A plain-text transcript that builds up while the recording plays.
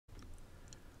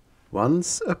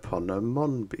Once Upon a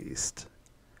Monbeast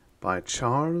by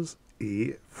Charles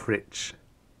E. Fritch.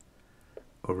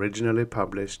 Originally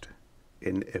published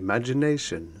in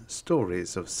Imagination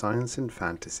Stories of Science and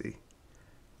Fantasy,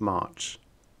 March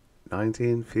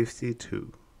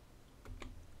 1952.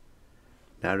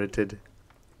 Narrated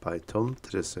by Tom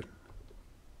Trussel.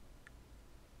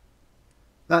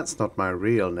 That's not my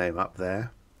real name up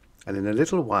there, and in a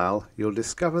little while you'll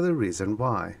discover the reason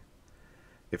why.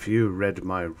 If you read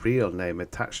my real name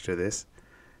attached to this,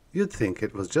 you'd think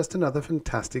it was just another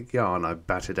fantastic yarn I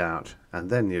batted out, and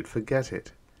then you'd forget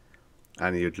it.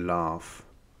 And you'd laugh.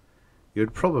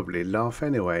 You'd probably laugh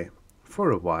anyway,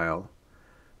 for a while.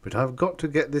 But I've got to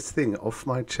get this thing off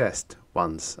my chest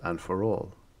once and for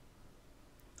all.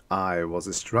 I was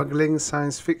a struggling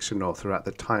science fiction author at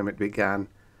the time it began,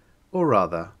 or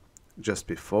rather, just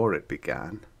before it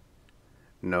began.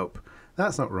 Nope,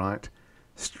 that's not right.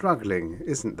 Struggling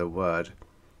isn't the word.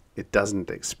 It doesn't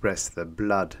express the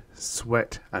blood,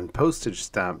 sweat, and postage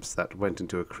stamps that went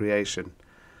into a creation,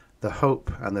 the hope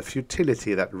and the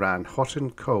futility that ran hot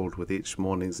and cold with each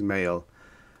morning's mail,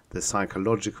 the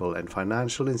psychological and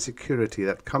financial insecurity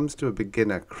that comes to a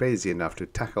beginner crazy enough to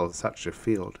tackle such a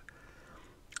field.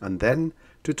 And then,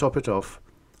 to top it off,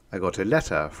 I got a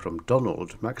letter from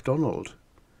Donald MacDonald.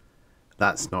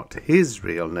 That's not his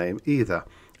real name either,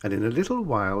 and in a little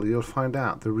while you'll find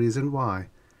out the reason why.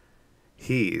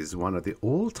 He is one of the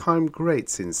all-time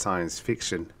greats in science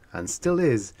fiction, and still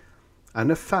is,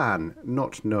 and a fan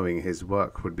not knowing his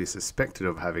work would be suspected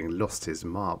of having lost his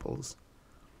marbles.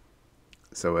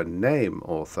 So a name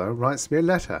author writes me a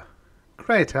letter.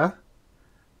 Great, huh?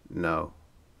 No.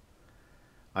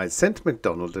 I'd sent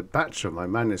MacDonald a batch of my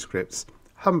manuscripts,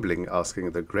 humbling asking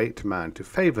the great man to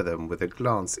favour them with a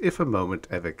glance if a moment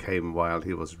ever came while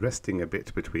he was resting a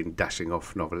bit between dashing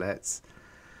off novelettes.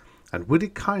 And would he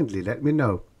kindly let me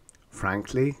know,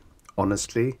 frankly,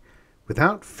 honestly,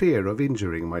 without fear of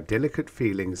injuring my delicate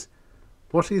feelings,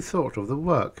 what he thought of the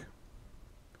work?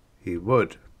 He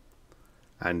would.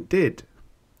 And did.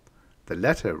 The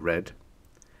letter read,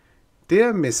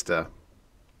 "Dear Mr.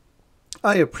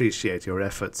 I appreciate your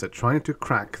efforts at trying to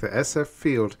crack the SF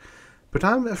field, but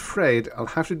I'm afraid I'll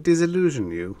have to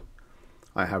disillusion you.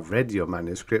 I have read your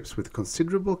manuscripts with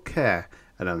considerable care,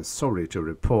 and I'm sorry to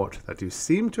report that you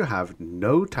seem to have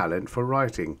no talent for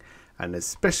writing, and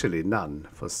especially none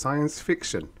for science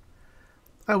fiction.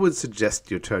 I would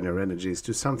suggest you turn your energies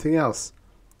to something else.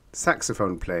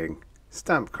 Saxophone playing,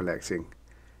 stamp collecting,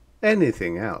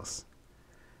 anything else.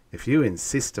 If you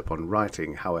insist upon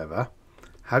writing, however,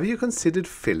 have you considered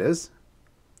fillers?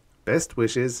 Best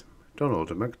wishes,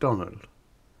 Donald MacDonald."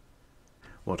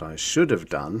 What I should have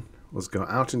done was go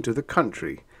out into the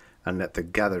country and let the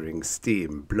gathering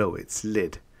steam blow its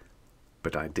lid.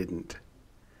 But I didn't.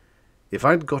 If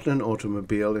I'd gotten an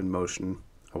automobile in motion,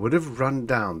 I would have run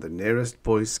down the nearest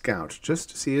Boy Scout just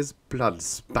to see his blood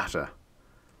spatter.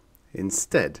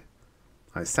 Instead,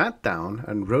 I sat down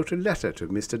and wrote a letter to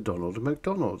Mr. Donald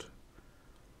MacDonald.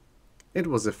 It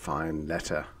was a fine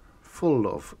letter, full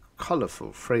of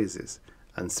colourful phrases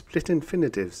and split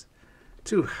infinitives.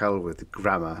 To hell with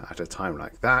grammar at a time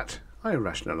like that, I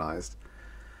rationalized.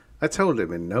 I told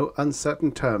him in no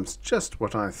uncertain terms just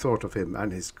what I thought of him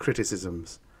and his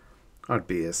criticisms. I'd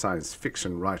be a science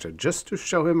fiction writer just to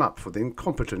show him up for the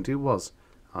incompetent he was,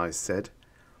 I said.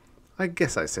 I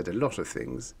guess I said a lot of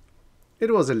things.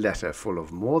 It was a letter full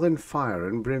of more than fire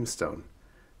and brimstone.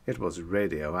 It was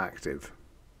radioactive.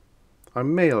 I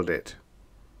mailed it.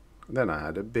 Then I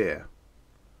had a beer.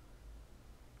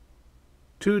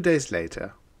 2 days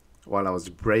later, while I was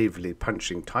bravely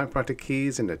punching typewriter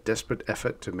keys in a desperate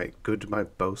effort to make good my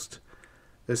boast,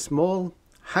 a small,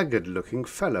 haggard-looking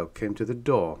fellow came to the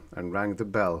door and rang the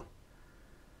bell.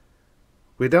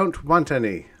 "We don't want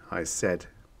any," I said.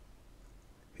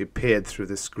 He peered through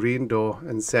the screen door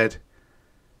and said,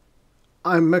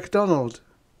 "I'm MacDonald,"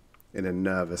 in a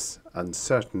nervous,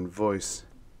 uncertain voice.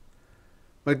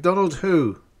 "MacDonald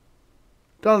who?"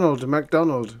 "Donald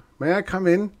MacDonald. May I come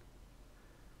in?"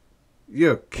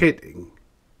 "You're kidding."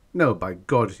 "No, by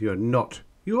God, you're not.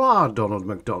 You are Donald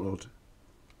MacDonald."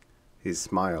 He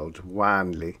smiled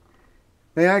wanly.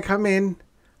 "May I come in?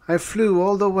 I flew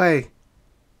all the way."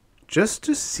 "Just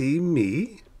to see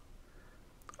me?"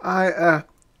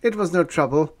 It was no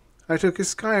trouble. I took a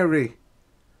Skyry."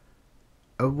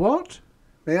 "A what?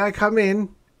 May I come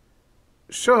in?"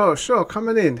 Sure, come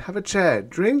on in. Have a chair.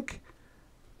 Drink?"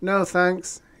 "No,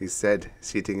 thanks," he said,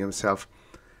 seating himself.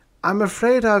 "I'm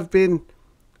afraid I've been...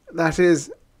 that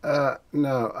is,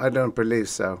 no, I don't believe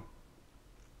so."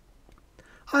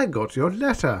 "I got your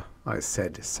letter," I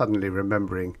said, suddenly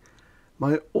remembering.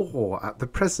 My awe at the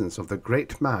presence of the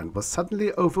great man was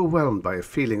suddenly overwhelmed by a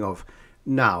feeling of,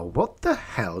 now what the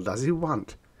hell does he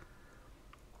want?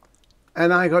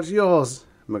 "And I got yours,"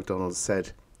 MacDonald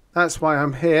said. "That's why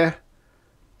I'm here."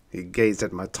 He gazed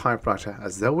at my typewriter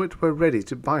as though it were ready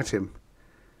to bite him.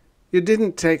 "You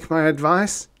didn't take my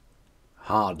advice?"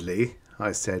 "Hardly,"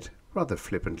 I said, rather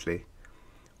flippantly.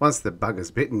 "Once the bug has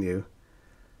bitten you."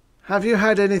 "Have you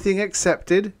had anything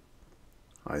accepted?"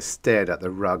 I stared at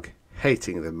the rug,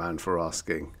 hating the man for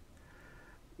asking.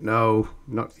 "No,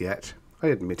 not yet," I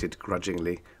admitted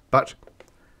grudgingly, "but—"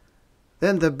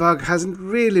 "Then the bug hasn't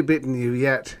really bitten you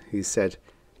yet," he said.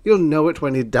 "You'll know it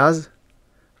when it does."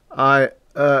 I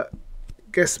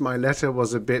guess my letter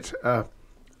was a bit,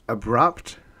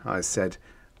 abrupt," I said,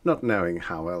 not knowing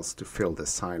how else to fill the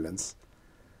silence.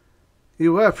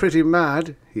 "You were pretty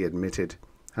mad," he admitted,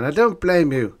 "and I don't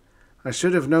blame you. I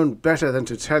should have known better than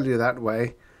to tell you that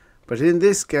way. But in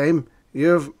this game,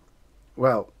 you've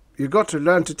got to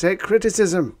learn to take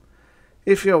criticism.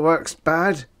 If your work's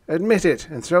bad, admit it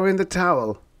and throw in the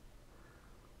towel."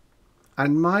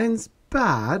 "And mine's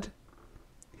bad?"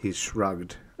 He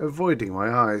shrugged, avoiding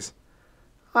my eyes.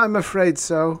 "I'm afraid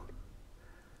so."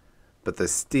 But the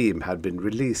steam had been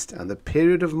released and the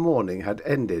period of mourning had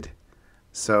ended.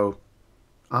 So,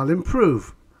 "I'll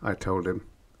improve," I told him.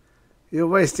 "You're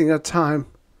wasting your time."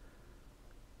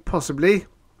 "Possibly.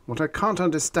 What I can't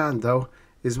understand, though,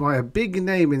 is why a big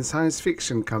name in science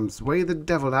fiction comes way the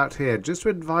devil out here just to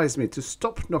advise me to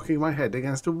stop knocking my head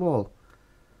against a wall."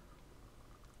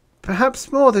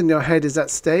 "Perhaps more than your head is at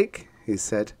stake," he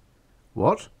said.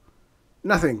 "What?"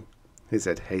 "Nothing," he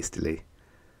said hastily.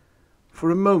 For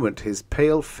a moment his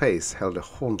pale face held a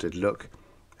haunted look,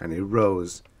 and he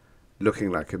rose,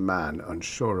 looking like a man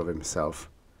unsure of himself.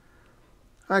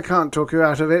 "I can't talk you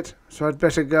out of it, so I'd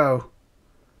better go."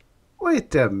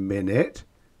 "Wait a minute.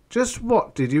 Just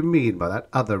what did you mean by that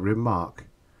other remark?"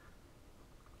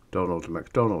 Donald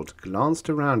MacDonald glanced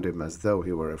around him as though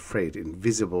he were afraid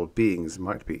invisible beings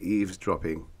might be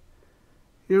eavesdropping.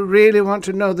 "You really want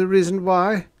to know the reason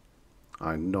why?"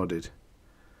 I nodded.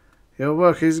 "Your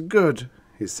work is good,"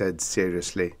 he said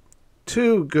seriously.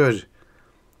 "Too good.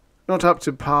 Not up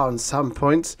to par on some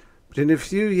points, but in a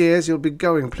few years you'll be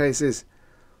going places.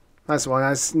 That's why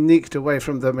I sneaked away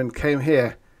from them and came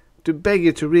here, to beg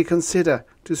you to reconsider,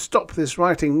 to stop this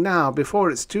writing now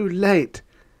before it's too late."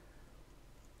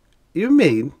 "You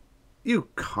mean? You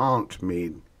can't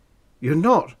mean. You're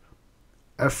not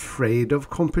afraid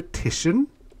of competition?"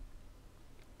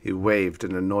 He waved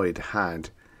an annoyed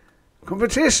hand.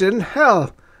 "Competition?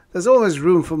 Hell! There's always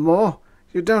room for more.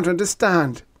 You don't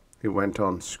understand," he went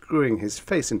on, screwing his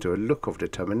face into a look of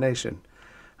determination.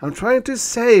 "I'm trying to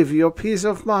save your peace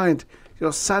of mind,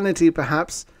 your sanity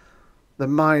perhaps. The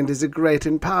mind is a great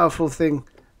and powerful thing,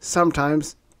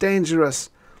 sometimes dangerous.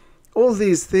 All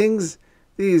these things,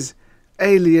 these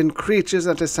alien creatures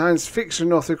that a science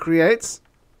fiction author creates."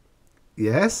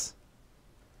 "Yes?"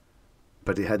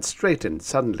 But he had straightened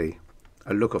suddenly,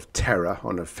 a look of terror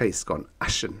on a face gone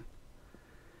ashen.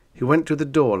 He went to the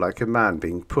door like a man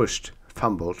being pushed,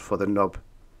 fumbled for the knob.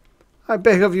 "I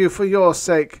beg of you, for your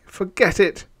sake, forget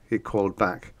it," he called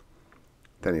back.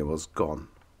 Then he was gone.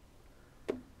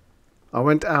 I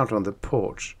went out on the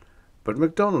porch, but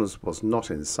MacDonald's was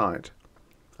not in sight.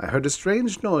 I heard a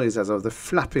strange noise as of the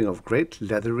flapping of great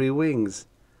leathery wings.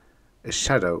 A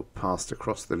shadow passed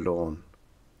across the lawn.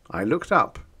 I looked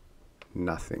up.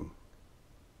 Nothing.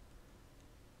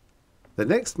 The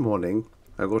next morning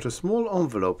I got a small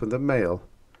envelope in the mail.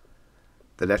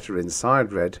 The letter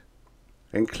inside read,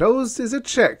 "Enclosed is a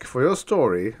cheque for your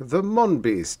story, The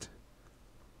Monbeast."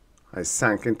 I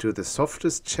sank into the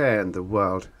softest chair in the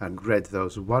world and read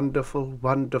those wonderful,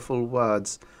 wonderful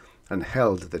words, and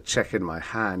held the cheque in my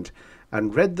hand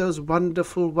and read those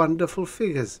wonderful, wonderful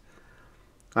figures.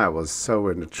 I was so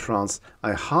in a trance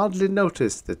I hardly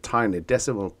noticed the tiny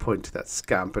decimal point that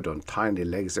scampered on tiny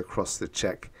legs across the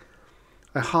cheque.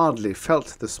 I hardly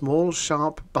felt the small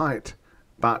sharp bite,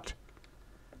 but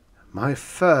my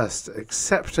first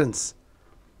acceptance!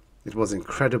 It was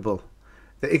incredible,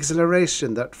 the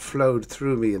exhilaration that flowed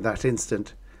through me in that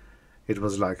instant. It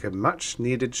was like a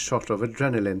much-needed shot of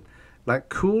adrenaline, like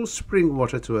cool spring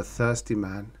water to a thirsty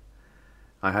man.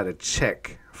 I had a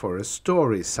cheque for a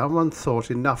story someone thought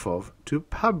enough of to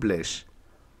publish.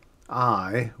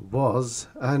 I was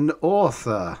an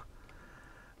author.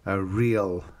 A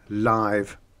real,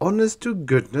 live,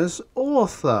 honest-to-goodness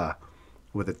author,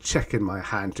 with a cheque in my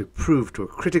hand to prove to a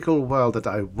critical world that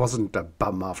I wasn't a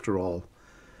bum after all.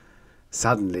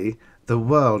 Suddenly, the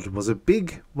world was a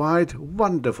big, wide,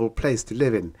 wonderful place to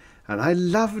live in, and I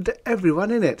loved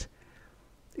everyone in it.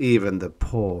 even the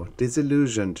poor,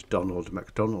 disillusioned Donald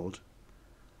MacDonald.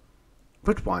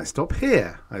 But why stop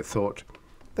here? I thought.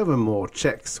 There were more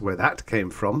checks where that came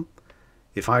from.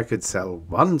 If I could sell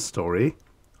one story,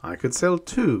 I could sell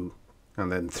 2,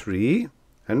 and then 3,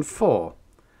 and 4.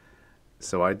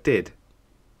 So I did.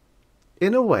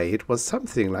 In a way, it was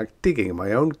something like digging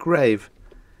my own grave.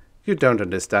 You don't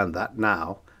understand that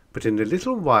now, but in a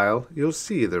little while you'll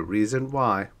see the reason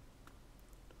why.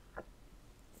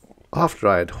 After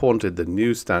I had haunted the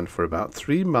newsstand for about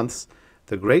 3 months,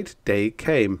 the great day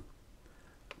came.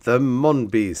 The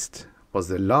Monbeast was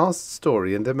the last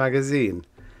story in the magazine.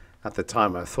 At the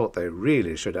time I thought they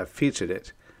really should have featured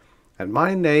it, and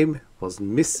my name was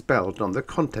misspelled on the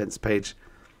contents page,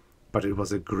 but it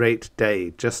was a great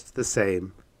day just the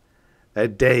same. A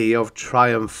day of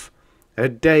triumph, a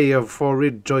day for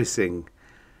rejoicing,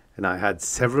 and I had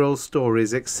several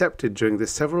stories accepted during the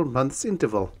several months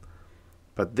interval.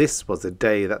 But this was the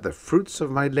day that the fruits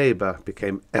of my labour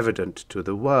became evident to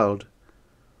the world.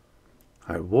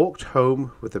 I walked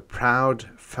home with a proud,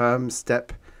 firm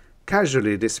step,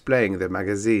 casually displaying the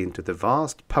magazine to the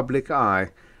vast public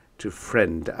eye, to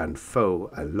friend and foe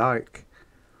alike.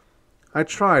 I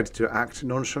tried to act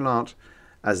nonchalant,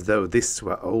 as though this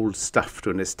were old stuff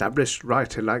to an established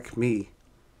writer like me.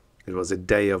 It was a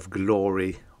day of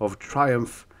glory, of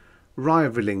triumph,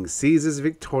 rivaling Caesar's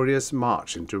victorious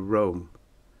march into Rome.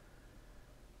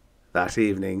 That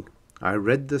evening I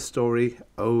read the story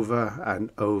over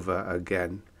and over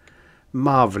again,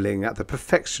 marvelling at the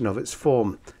perfection of its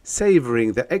form,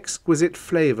 savouring the exquisite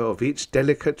flavour of each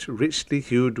delicate, richly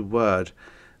hued word,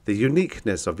 the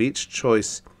uniqueness of each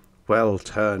choice,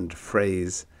 well-turned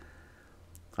phrase.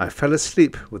 I fell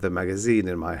asleep with the magazine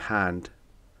in my hand.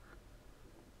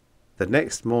 The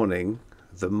next morning,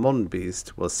 the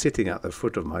Monbeast was sitting at the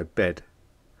foot of my bed.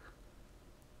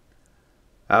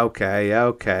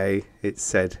 Okay, it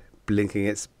said, blinking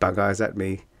its bug eyes at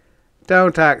me.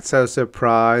 Don't act so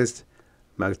surprised.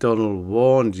 MacDonald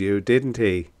warned you, didn't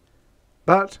he?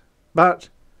 But...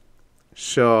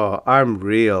 Sure, I'm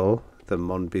real, the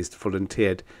Monbeast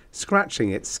volunteered,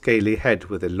 scratching its scaly head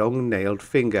with a long-nailed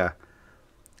finger.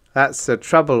 That's the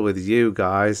trouble with you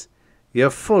guys. You're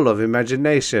full of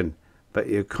imagination, but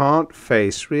you can't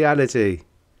face reality.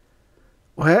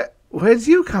 Where do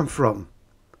you come from?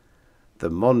 The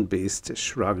Monbeast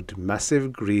shrugged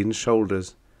massive green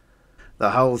shoulders.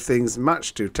 The whole thing's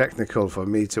much too technical for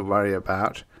me to worry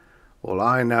about. All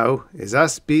I know is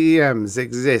us BEMs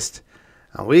exist,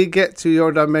 and we get to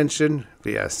your dimension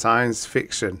via science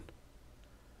fiction.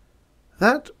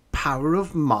 That power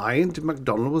of mind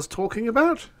MacDonald was talking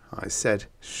about? I said,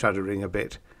 shuddering a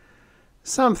bit.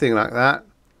 Something like that.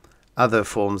 Other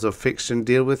forms of fiction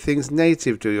deal with things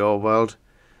native to your world.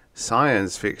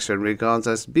 Science fiction regards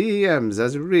us BEMs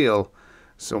as real,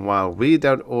 so while we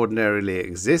don't ordinarily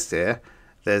exist here,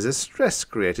 there's a stress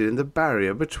created in the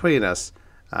barrier between us,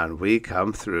 and we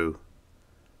come through.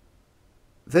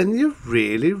 Then you're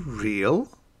really real?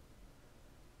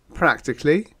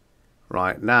 Practically.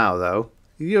 Right now, though,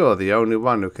 you're the only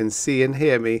one who can see and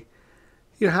hear me.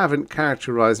 You haven't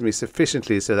characterized me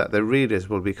sufficiently so that the readers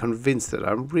will be convinced that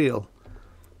I'm real.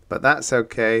 But that's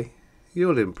okay.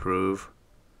 You'll improve.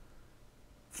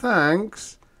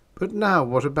 Thanks. But now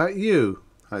what about you?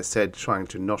 I said, trying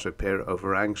to not appear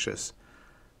over-anxious.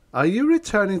 Are you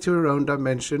returning to your own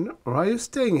dimension, or are you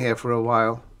staying here for a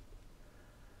while?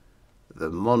 The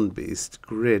Monbeast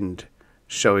grinned,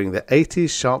 showing the 80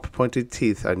 sharp-pointed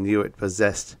teeth I knew it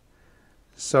possessed.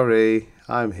 Sorry,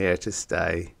 I'm here to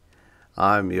stay.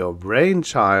 I'm your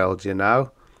brainchild, you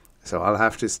know, so I'll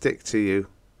have to stick to you.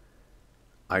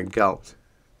 I gulped.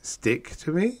 Stick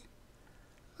to me?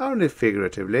 Only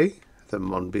figuratively, the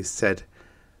Monbeast said,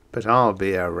 but I'll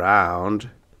be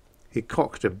around. He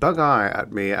cocked a bug eye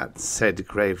at me and said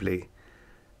gravely,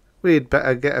 We'd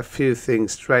better get a few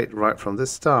things straight right from the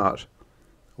start.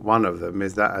 One of them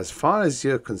is that as far as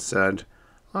you're concerned,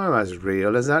 I'm as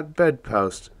real as that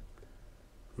bedpost.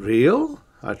 Real?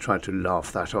 I tried to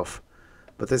laugh that off,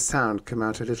 but the sound came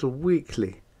out a little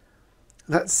weakly.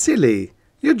 That's silly.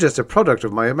 You're just a product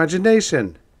of my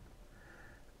imagination.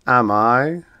 Am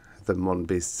I? The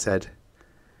Monbeast said.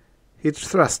 He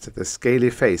thrust the scaly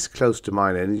face close to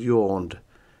mine and yawned.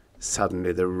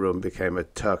 Suddenly the room became a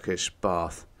Turkish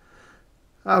bath.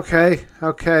 Okay,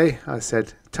 I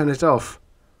said. Turn it off.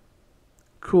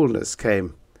 Coolness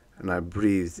came, and I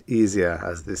breathed easier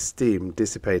as the steam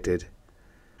dissipated.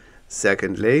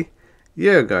 Secondly,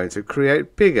 you're going to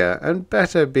create bigger and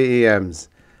better BEMs,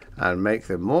 and make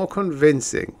them more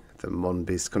convincing, the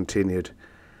Monbeast continued.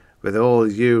 With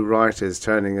all you writers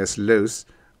turning us loose,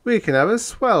 we can have a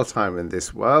swell time in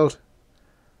this world.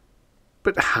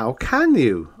 But how can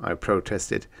you? I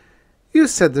protested. You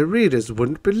said the readers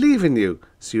wouldn't believe in you,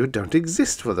 so you don't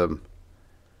exist for them.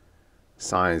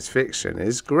 Science fiction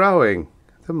is growing,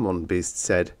 the Monbeast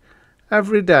said.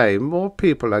 Every day more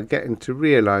people are getting to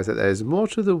realize that there is more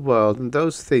to the world than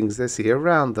those things they see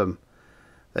around them.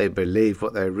 They believe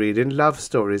what they read in love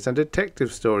stories and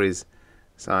detective stories.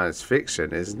 Science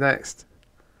fiction is next.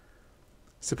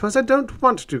 Suppose I don't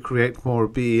want to create more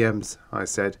BEMs, I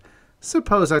said.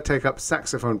 Suppose I take up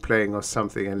saxophone playing or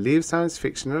something and leave science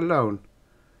fiction alone.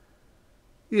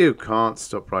 You can't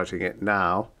stop writing it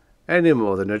now, any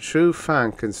more than a true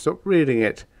fan can stop reading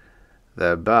it.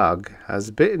 The bug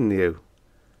has bitten you.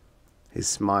 He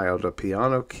smiled, a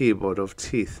piano keyboard of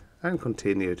teeth, and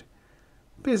continued.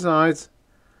 Besides,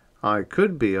 I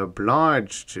could be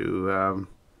obliged to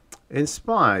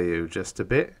inspire you just a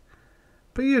bit,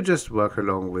 but you just work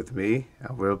along with me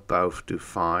and we'll both do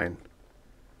fine.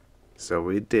 So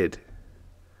we did.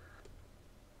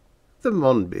 The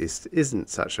Monbeast isn't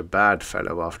such a bad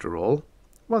fellow after all,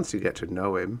 once you get to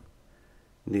know him.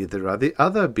 Neither are the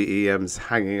other BEMs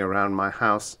hanging around my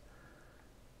house.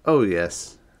 Oh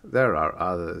yes, there are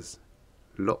others,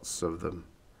 lots of them,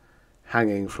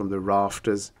 hanging from the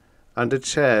rafters, under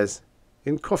chairs,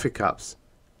 in coffee cups,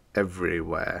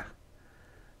 everywhere.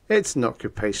 It's an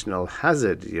occupational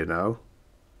hazard, you know.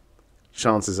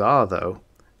 Chances are, though,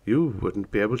 you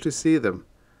wouldn't be able to see them,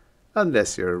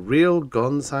 unless you're a real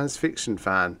gone science fiction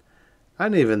fan,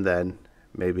 and even then,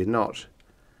 maybe not.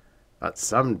 But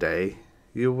someday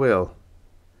you will.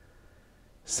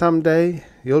 Someday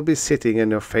you'll be sitting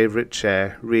in your favourite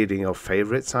chair reading your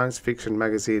favourite science fiction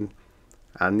magazine,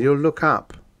 and you'll look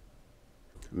up.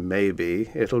 Maybe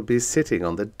it'll be sitting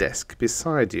on the desk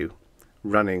beside you,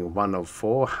 running one of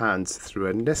 4 hands through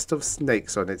a nest of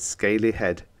snakes on its scaly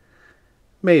head.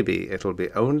 Maybe it'll be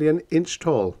only an inch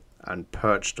tall and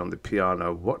perched on the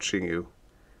piano watching you.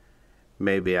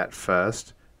 Maybe at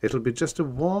first it'll be just a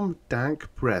warm,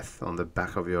 dank breath on the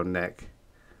back of your neck.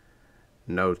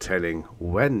 No telling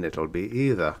when it'll be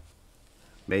either.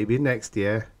 Maybe next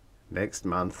year, next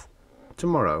month,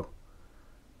 tomorrow.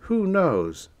 Who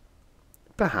knows?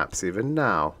 Perhaps even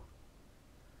now.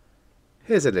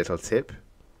 Here's a little tip.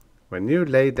 When you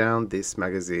lay down this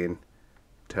magazine,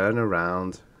 turn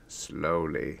around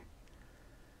slowly.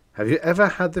 Have you ever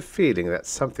had the feeling that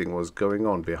something was going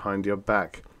on behind your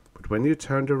back, but when you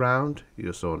turned around,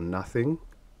 you saw nothing?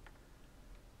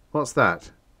 What's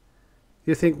that?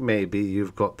 You think maybe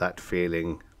you've got that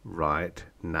feeling right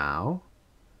now?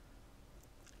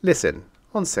 Listen,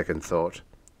 on second thought,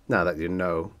 now that you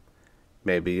know,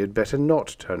 maybe you'd better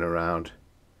not turn around.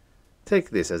 Take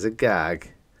this as a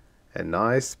gag, a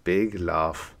nice big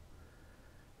laugh.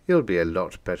 You'll be a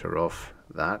lot better off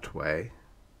that way.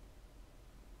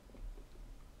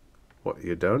 What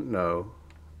you don't know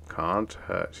can't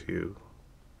hurt you.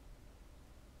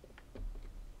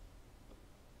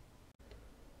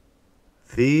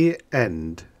 The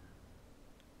end.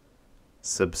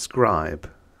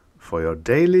 Subscribe for your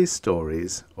daily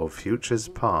stories of futures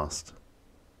past.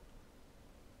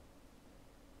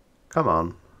 Come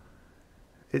on,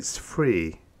 it's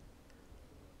free.